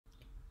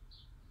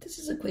This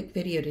is a quick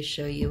video to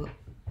show you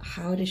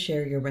how to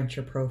share your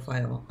renter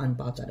profile on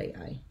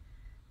Bob.ai.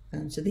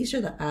 So these are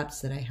the apps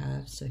that I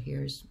have. So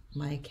here's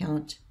my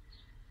account,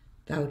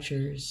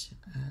 vouchers,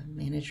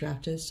 manage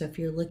drafts. So if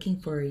you're looking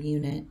for a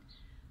unit,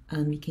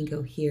 you can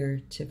go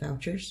here to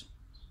vouchers.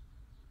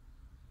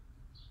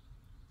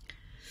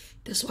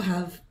 This will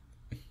have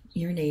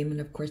your name,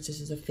 and of course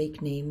this is a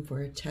fake name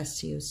for a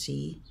test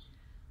COC.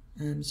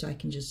 So I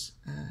can just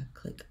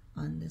click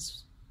on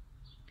this.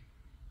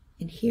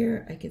 And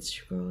here I could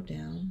scroll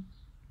down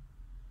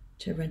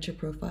to renter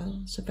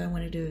profile. So if I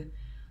wanted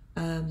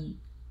to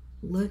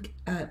look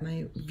at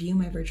view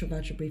my virtual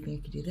voucher briefing,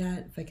 I could do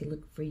that. If I could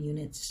look for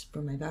units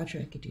for my voucher,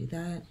 I could do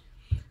that.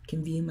 I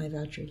can view my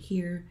voucher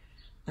here.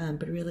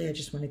 But really I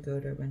just want to go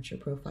to renter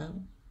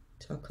profile.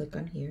 So I'll click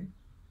on here.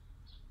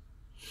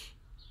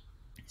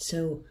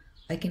 So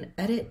I can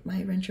edit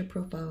my renter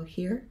profile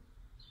here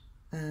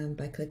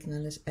by clicking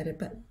on this edit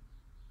button.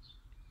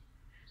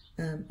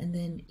 And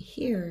then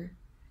here,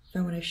 if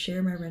I want to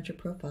share my renter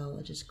profile,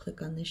 I'll just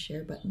click on this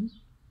share button.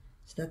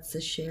 So that's the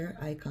share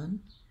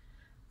icon.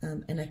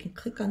 And I can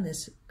click on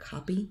this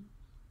copy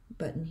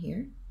button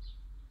here.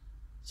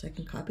 So I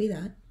can copy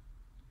that.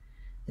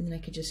 And then I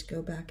could just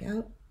go back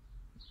out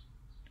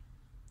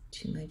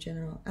to my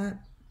general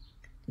app.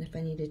 And if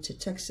I needed to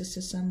text this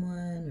to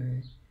someone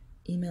or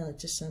email it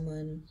to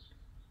someone,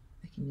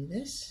 I can do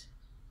this.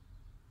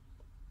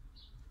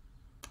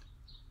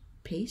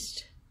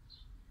 Paste.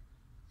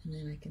 And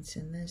then I can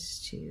send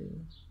this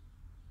to,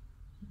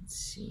 let's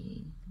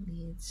see,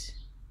 leads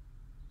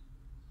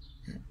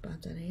at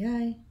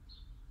Bob.ai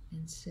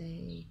and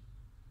say,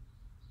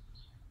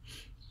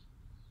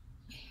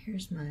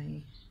 here's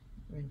my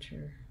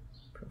renter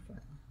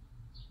profile.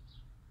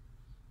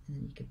 And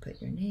then you can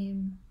put your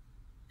name.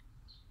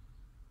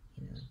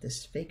 You know,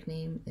 this fake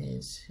name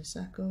is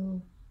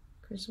Hisako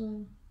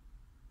Criswell.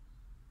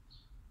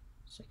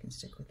 So I can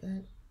stick with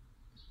that.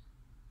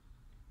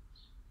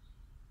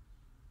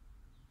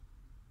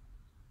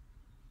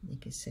 You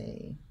can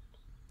say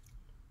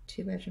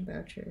 2-bedroom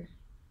voucher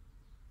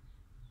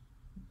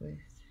with,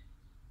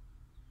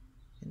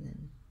 and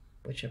then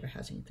whichever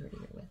housing authority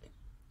you're with.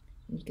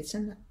 And you can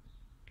send that.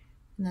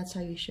 And that's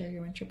how you share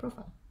your renter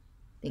profile.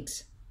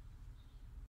 Thanks.